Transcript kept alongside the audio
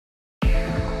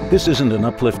This isn't an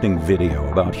uplifting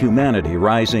video about humanity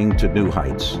rising to new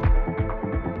heights.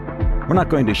 We're not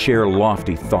going to share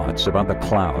lofty thoughts about the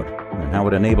cloud and how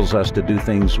it enables us to do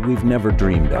things we've never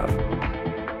dreamed of.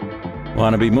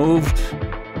 Want to be moved?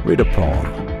 Read a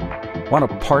poem. Want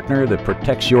a partner that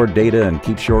protects your data and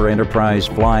keeps your enterprise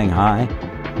flying high?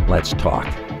 Let's talk.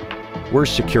 We're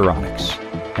Securonix,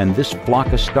 and this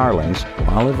flock of starlings,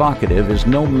 while evocative, is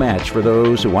no match for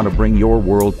those who want to bring your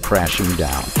world crashing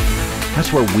down.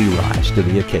 That's where we rise to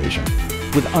the occasion,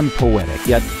 with unpoetic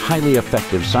yet highly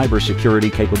effective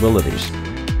cybersecurity capabilities,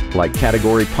 like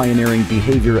category-pioneering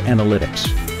behavior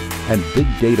analytics, and big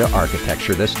data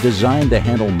architecture that's designed to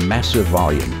handle massive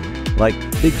volume, like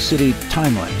big city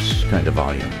time-lapse kind of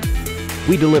volume.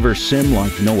 We deliver SIEM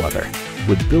like no other,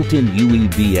 with built-in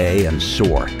UEBA and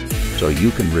SOAR, so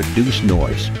you can reduce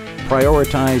noise,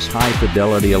 prioritize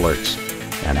high-fidelity alerts,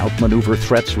 and outmaneuver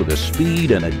threats with the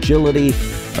speed and agility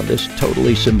of this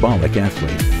totally symbolic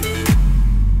athlete.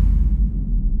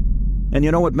 And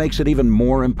you know what makes it even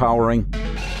more empowering?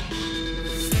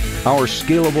 Our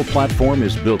scalable platform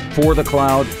is built for the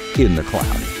cloud, in the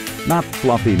cloud. Not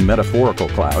fluffy metaphorical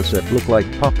clouds that look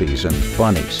like puppies and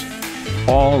bunnies.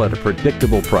 All at a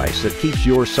predictable price that keeps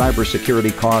your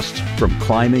cybersecurity costs from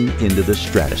climbing into the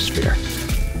stratosphere.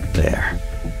 There.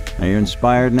 Are you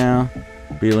inspired now?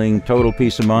 Feeling total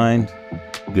peace of mind?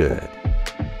 Good.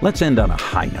 Let's end on a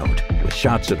high note with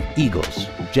shots of eagles,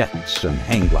 jets, and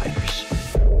hang gliders.